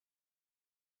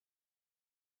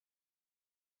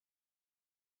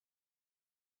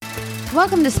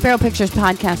Welcome to Sparrow Pictures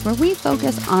Podcast, where we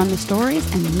focus on the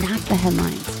stories and not the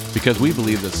headlines. Because we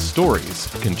believe that stories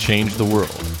can change the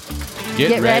world.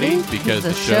 Get ready because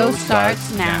the show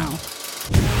starts now.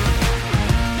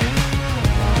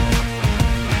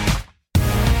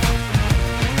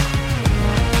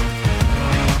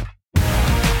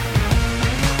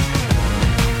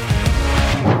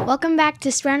 Welcome back to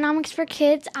SPERONOMICS for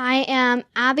Kids. I am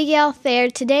Abigail Thayer.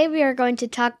 Today we are going to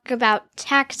talk about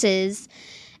taxes.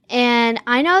 And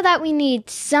I know that we need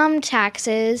some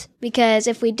taxes because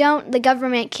if we don't, the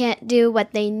government can't do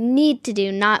what they need to do,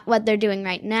 not what they're doing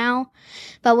right now,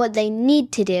 but what they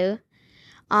need to do.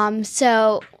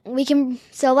 So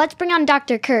let's bring on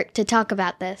Dr. Kirk to talk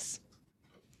about this.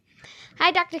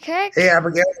 Hi, Dr. Kirk. Hey,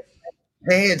 Abigail.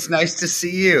 Hey, it's nice to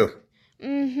see you.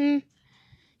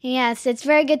 Yes, it's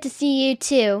very good to see you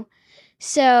too.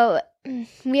 So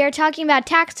we are talking about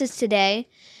taxes today.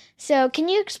 So can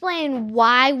you explain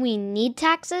why we need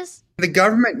taxes? The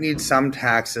government needs some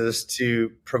taxes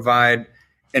to provide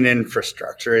an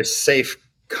infrastructure, a safe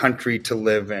country to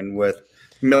live in with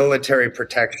military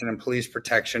protection and police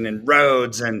protection and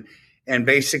roads and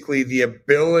basically the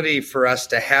ability for us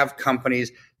to have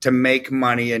companies to make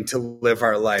money and to live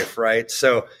our life, right?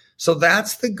 So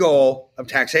that's the goal of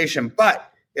taxation,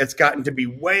 but it's gotten to be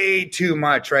way too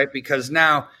much, right? Because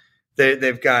now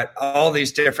they've got all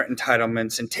these different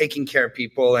entitlements and taking care of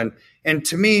people. And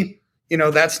to me,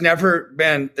 that's never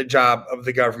been the job of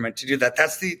the government to do that.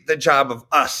 That's the job of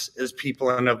us as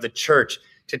people and of the church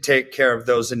to take care of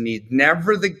those in need.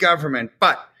 Never the government,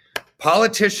 but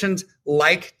politicians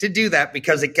like to do that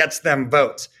because it gets them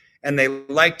votes. And they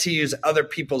like to use other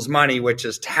people's money, which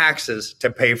is taxes,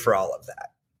 to pay for all of that.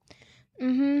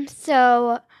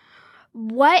 So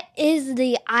what is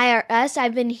the IRS?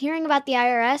 I've been hearing about the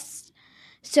IRS.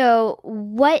 So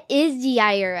what is the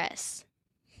IRS?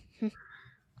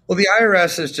 Well, the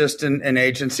IRS is just an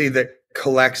agency that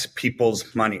collects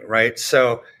people's money, right?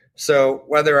 So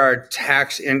whether our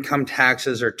income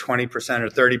taxes are 20% or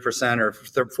 30% or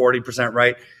 40%,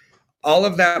 right? All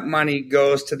of that money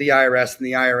goes to the IRS and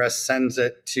the IRS sends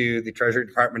it to the Treasury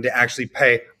Department to actually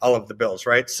pay all of the bills,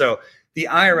 right? So the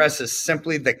IRS is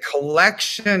simply the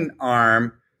collection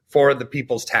arm for the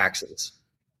people's taxes.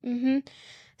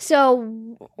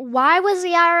 So why was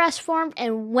the IRS formed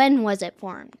and when was it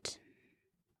formed?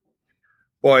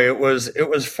 Boy, it was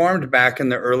formed back in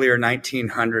the earlier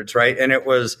 1900s, right? And it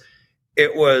was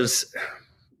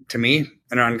to me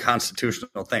an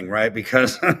unconstitutional thing, right?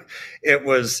 Because it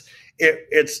was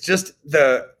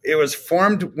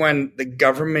formed when the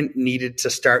government needed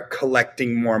to start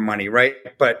collecting more money, right?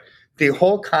 But the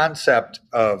whole concept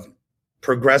of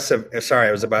progressive, sorry,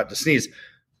 I was about to sneeze.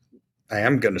 I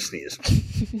am going to sneeze,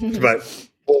 but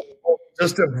we'll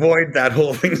just avoid that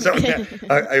whole thing. So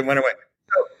I went away.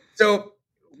 So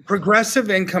progressive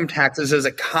income taxes is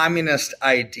a communist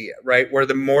idea, right? Where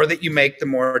the more that you make, the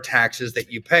more taxes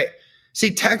that you pay.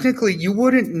 See, technically, you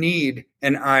wouldn't need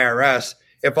an IRS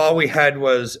if all we had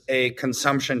was a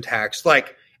consumption tax,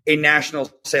 like a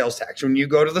national sales tax. When you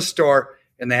go to the store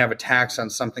and they have a tax on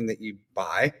something that you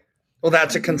buy, well,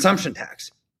 that's a consumption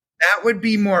tax. That would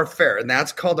be more fair, and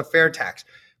that's called a fair tax.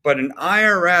 But an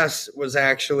IRS was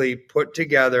actually put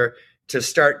together to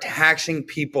start taxing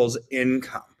people's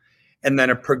income. And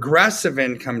then a progressive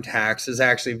income tax is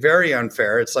actually very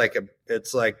unfair. It's like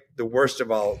the worst of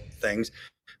all things,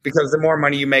 because the more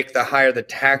money you make, the higher the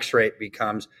tax rate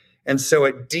becomes. And so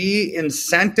it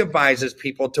de-incentivizes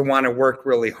people to want to work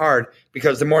really hard,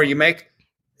 because the more you make,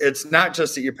 it's not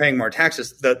just that you're paying more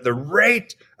taxes, the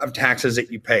rate of taxes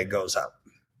that you pay goes up.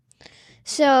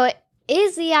 So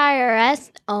is the IRS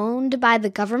owned by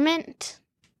the government?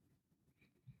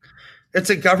 It's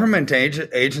a government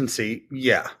agency,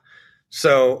 yeah.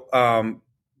 So,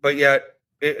 but yet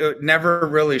it never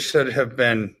really should have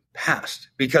been passed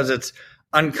because it's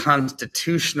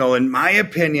unconstitutional, in my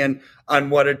opinion, on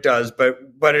what it does.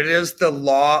 But it is the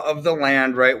law of the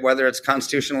land, right? Whether it's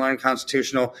constitutional or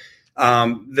unconstitutional,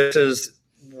 this is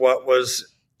what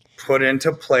was put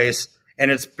into place. And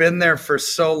it's been there for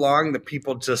so long that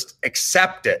people just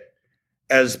accept it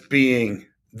as being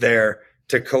there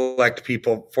to collect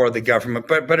people for the government.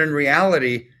 But in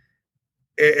reality,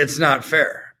 it's not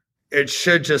fair. It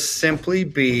should just simply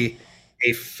be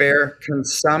a fair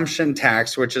consumption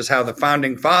tax, which is how the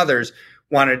founding fathers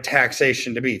wanted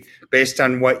taxation to be, based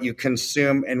on what you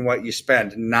consume and what you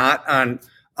spend, not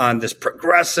on this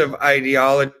progressive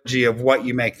ideology of what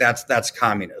you make. That's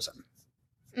communism.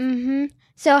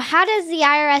 So how does the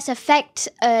IRS affect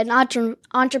an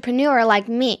entrepreneur like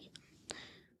me?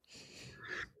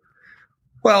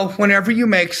 Well, whenever you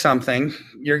make something,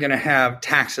 you're going to have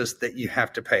taxes that you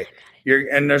have to pay.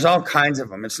 And there's all kinds of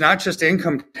them. It's not just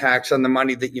income tax on the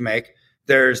money that you make.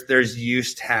 There's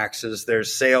use taxes,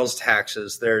 there's sales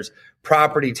taxes, there's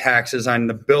property taxes on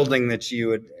the building that you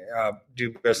would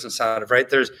do business out of, right?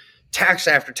 There's tax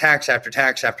after tax after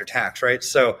tax after tax, right?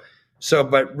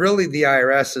 But really the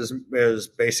IRS is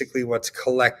basically what's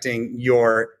collecting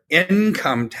your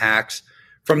income tax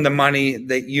from the money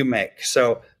that you make.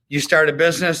 So you start a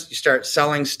business, you start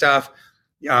selling stuff,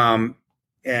 and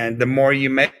the more you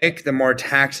make, the more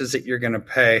taxes that you're going to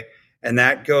pay. And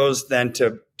that goes then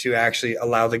to actually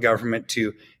allow the government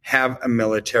to have a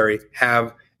military,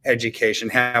 have education,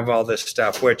 have all this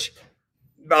stuff, which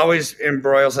always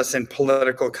embroils us in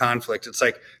political conflict. It's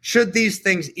like, should these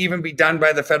things even be done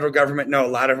by the federal government? No, a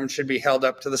lot of them should be held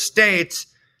up to the states.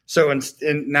 So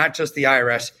in not just the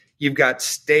IRS, you've got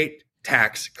state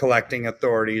tax collecting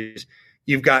authorities.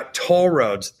 You've got toll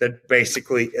roads that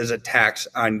basically is a tax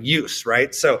on use,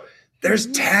 right? So there's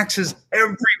taxes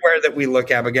everywhere that we look,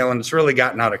 Abigail, and it's really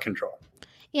gotten out of control.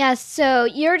 Yeah, so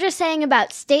you're just saying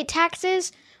about state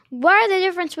taxes. What are the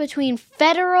difference between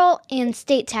federal and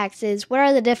state taxes?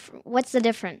 What's the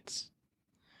difference?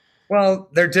 Well,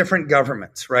 they're different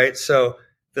governments, right? So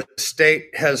the state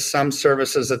has some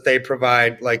services that they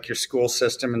provide, like your school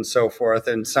system and so forth,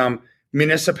 and some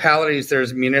municipalities,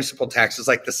 there's municipal taxes,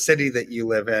 like the city that you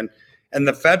live in. And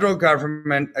the federal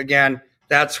government, again,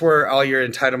 that's where all your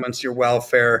entitlements, your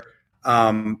welfare,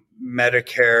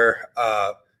 Medicare,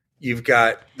 you've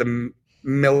got the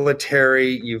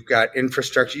military, you've got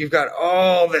infrastructure, you've got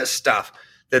all this stuff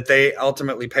that they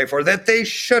ultimately pay for that they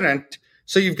shouldn't.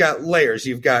 So you've got layers.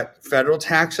 You've got federal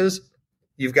taxes,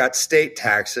 you've got state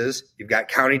taxes, you've got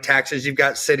county taxes, you've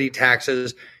got city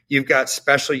taxes, you've got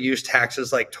special use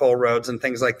taxes like toll roads and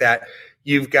things like that.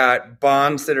 You've got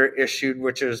bonds that are issued,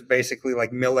 which is basically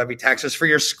like mill levy taxes for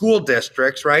your school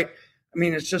districts, right? I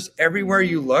mean, it's just everywhere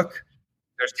you look,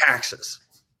 there's taxes.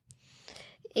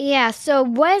 Yeah, so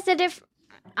what is the difference?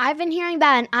 I've been hearing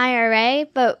about an IRA,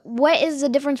 but what is the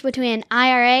difference between an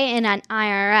IRA and an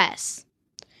IRS?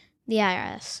 The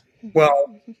IRS.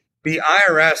 Well, the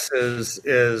IRS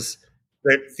is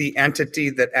the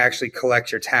entity that actually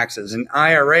collects your taxes. An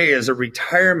IRA is a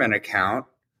retirement account.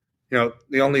 You know,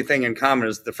 the only thing in common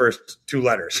is the first two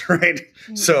letters, right?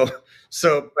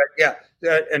 Mm-hmm. But yeah,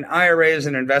 an IRA is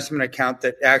an investment account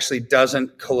that actually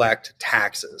doesn't collect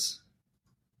taxes.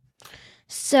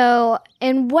 So,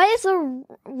 and what is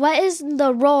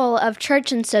the role of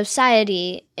church and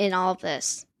society in all of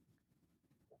this?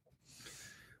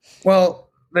 Well,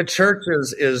 the church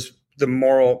is the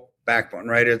moral backbone,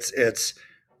 right? It's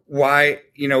why,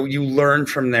 you learn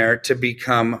from there to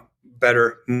become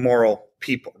better moral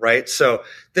people, right? So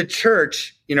the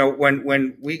church,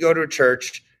 when we go to a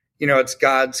church, it's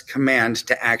God's command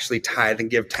to actually tithe and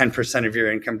give 10% of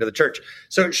your income to the church.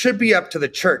 So it should be up to the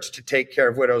church to take care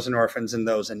of widows and orphans and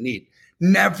those in need,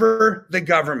 never the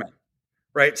government,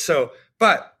 right? So,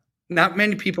 but not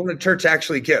many people in the church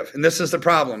actually give. And this is the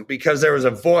problem, because there was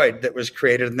a void that was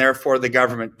created, and therefore the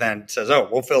government then says, oh,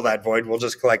 we'll fill that void. We'll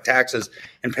just collect taxes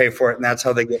and pay for it. And that's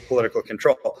how they get political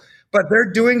control. But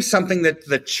they're doing something that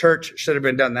the church should have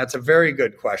been done. That's a very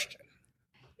good question.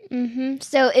 Mm-hmm.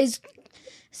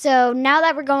 So now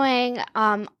that we're going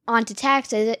on to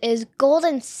taxes, is gold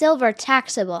and silver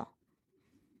taxable?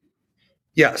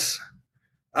 Yes.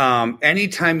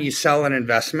 Anytime you sell an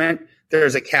investment,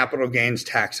 there's a capital gains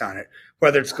tax on it.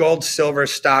 Whether it's gold, silver,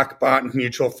 stock, bond,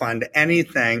 mutual fund,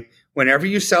 anything, whenever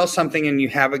you sell something and you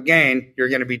have a gain, you're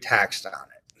going to be taxed on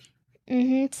it.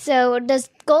 Mm-hmm. So does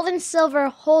gold and silver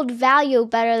hold value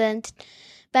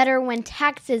better when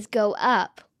taxes go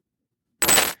up?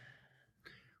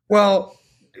 Well,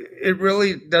 it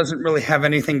really doesn't really have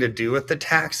anything to do with the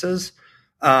taxes.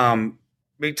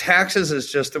 Taxes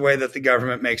is just the way that the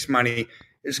government makes money.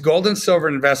 It's gold and silver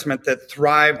investment that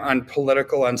thrive on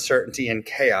political uncertainty and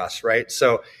chaos, right?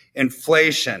 So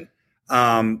inflation,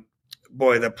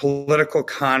 the political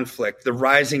conflict, the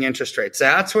rising interest rates,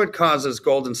 that's what causes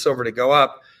gold and silver to go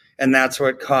up. And that's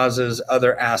what causes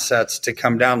other assets to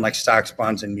come down, like stocks,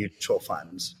 bonds, and mutual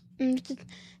funds.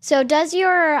 So does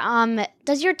your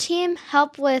team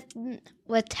help with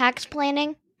tax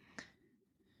planning?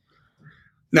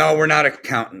 No, we're not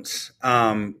accountants.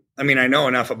 I know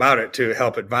enough about it to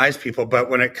help advise people, but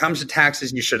when it comes to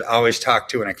taxes, you should always talk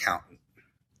to an accountant.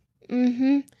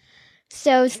 Mm-hmm.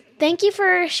 So thank you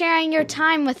for sharing your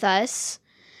time with us.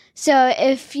 So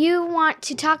if you want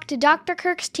to talk to Dr.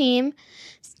 Kirk's team,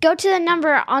 go to the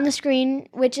number on the screen,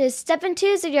 which is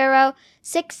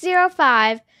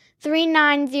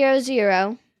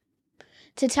 720-605-3900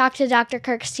 to talk to Dr.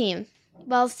 Kirk's team.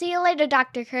 Well, see you later,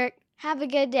 Dr. Kirk. Have a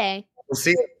good day. We'll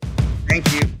see you.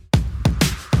 Thank you.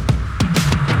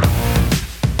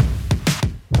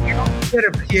 You don't get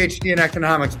a PhD in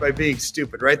economics by being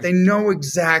stupid, right? They know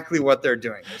exactly what they're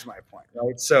doing, is my point,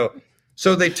 right? So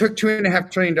they took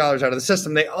 $2.5 trillion out of the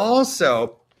system. They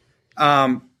also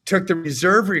took the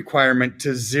reserve requirement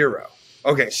to zero.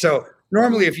 Okay, so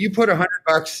normally if you put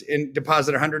 $100 in,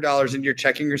 deposit $100 into your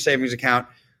checking or savings account,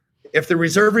 if the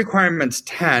reserve requirement's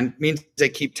 10, means they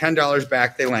keep $10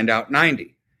 back, they lend out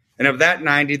 90. And of that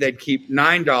 90, they'd keep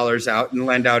 $9 out and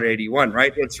lend out 81,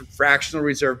 right? It's fractional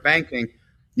reserve banking.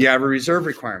 You have a reserve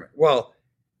requirement. Well,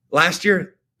 last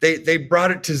year, they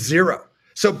brought it to zero.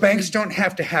 So banks don't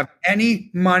have to have any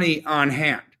money on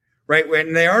hand, right?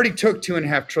 When they already took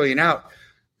 $2.5 trillion out.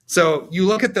 So you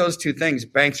look at those two things,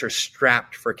 banks are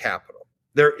strapped for capital.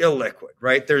 They're illiquid,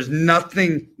 right? There's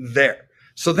nothing there.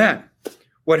 So then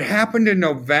what happened in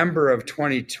November of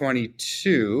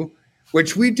 2022,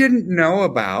 which we didn't know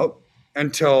about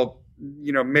until,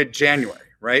 mid-January,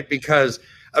 right? Because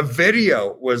a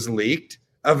video was leaked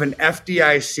of an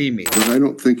FDIC meeting. But I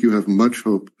don't think you have much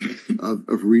hope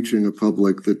of reaching a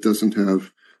public that doesn't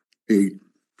have a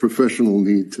professional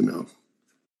need to know.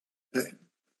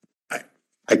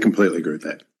 I completely agree with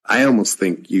that. I almost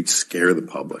think you'd scare the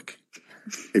public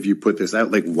if you put this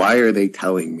out. Like, why are they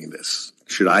telling me this?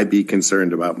 Should I be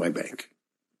concerned about my bank?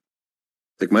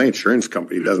 Like, my insurance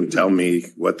company doesn't tell me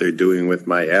what they're doing with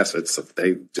my assets.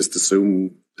 They just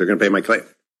assume they're going to pay my claim.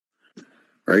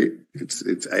 Right?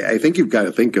 I think you've got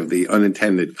to think of the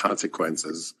unintended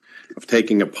consequences of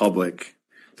taking a public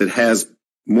that has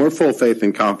more full faith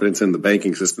and confidence in the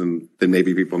banking system than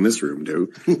maybe people in this room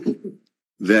do.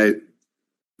 That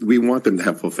we want them to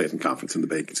have full faith and confidence in the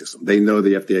banking system. They know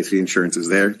the FDIC insurance is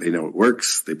there. They know it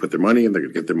works. They put their money in. They're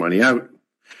going to get their money out.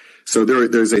 So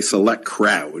there's a select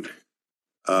crowd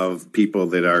of people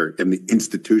that are in the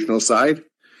institutional side.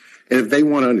 And if they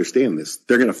want to understand this,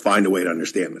 they're going to find a way to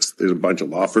understand this. There's a bunch of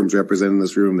law firms represented in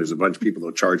this room. There's a bunch of people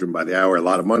that charge them by the hour a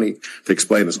lot of money to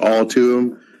explain this all to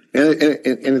them. And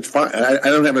it's fine. I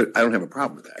don't have a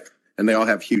problem with that. And they all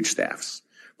have huge staffs.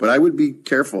 But I would be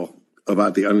careful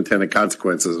about the unintended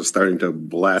consequences of starting to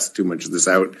blast too much of this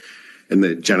out in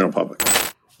the general public.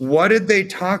 What did they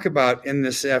talk about in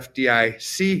this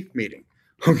FDIC meeting?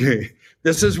 Okay,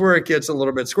 this is where it gets a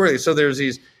little bit squirrely. So there's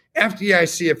these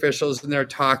FDIC officials and they're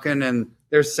talking and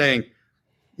they're saying,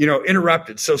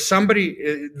 interrupted. So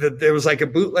there was like a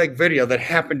bootleg video that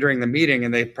happened during the meeting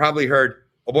and they probably heard,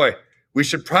 oh boy, we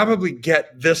should probably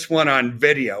get this one on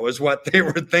video is what they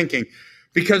were thinking.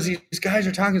 Because these guys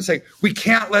are talking, saying, we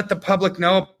can't let the public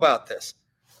know about this.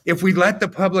 If we let the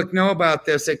public know about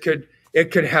this, it could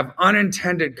have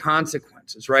unintended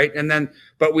consequences, right?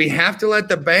 But we have to let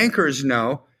the bankers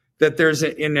know that there's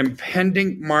an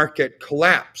impending market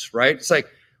collapse, right? It's like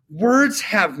words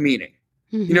have meaning.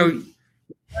 Mm-hmm.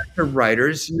 You're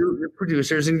writers, you're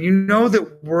producers, and you know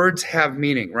that words have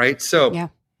meaning, right? So yeah.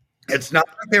 It's not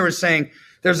like they were saying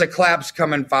there's a collapse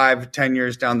coming 5-10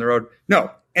 years down the road.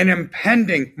 No. An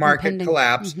impending market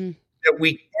collapse that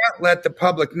we can't let the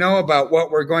public know about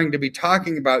what we're going to be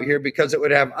talking about here because it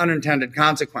would have unintended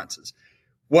consequences.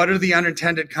 What are the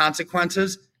unintended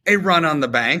consequences? A run on the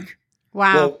bank.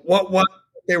 Wow. Well, what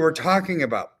they were talking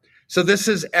about. So this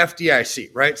is FDIC,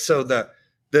 right? So the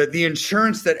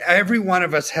insurance that every one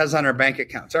of us has on our bank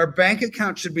accounts. Our bank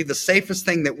account should be the safest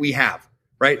thing that we have,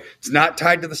 right? It's not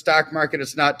tied to the stock market.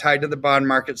 It's not tied to the bond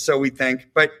market, so we think.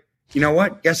 But you know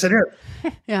what? Yes, it is.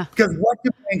 Yeah. Because what do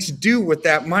banks do with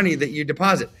that money that you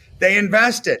deposit? They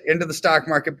invest it into the stock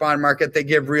market, bond market. They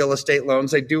give real estate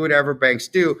loans. They do whatever banks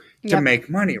do to make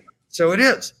money. So it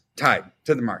is tied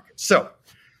to the market. So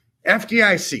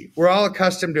FDIC, we're all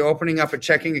accustomed to opening up a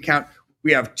checking account.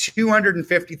 We have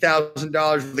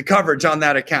 $250,000 of the coverage on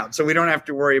that account. So we don't have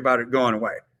to worry about it going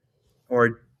away.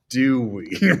 Or do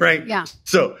we? Right? Yeah.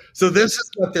 So this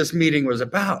is what this meeting was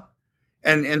about.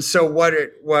 And so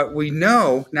what we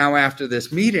know now after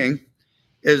this meeting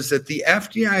is that the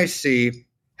FDIC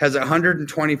has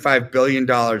 $125 billion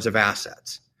of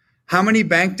assets. How many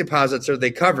bank deposits are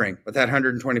they covering with that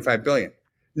 $125 billion?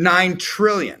 $9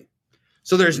 trillion.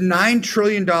 So there's $9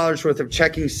 trillion worth of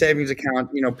checking savings account,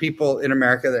 people in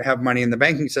America that have money in the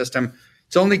banking system.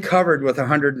 It's only covered with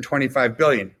 $125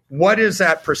 billion. What is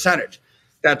that percentage?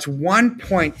 That's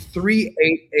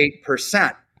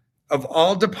 1.388%. Of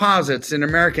all deposits in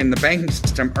America in the banking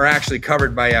system are actually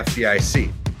covered by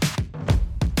FDIC.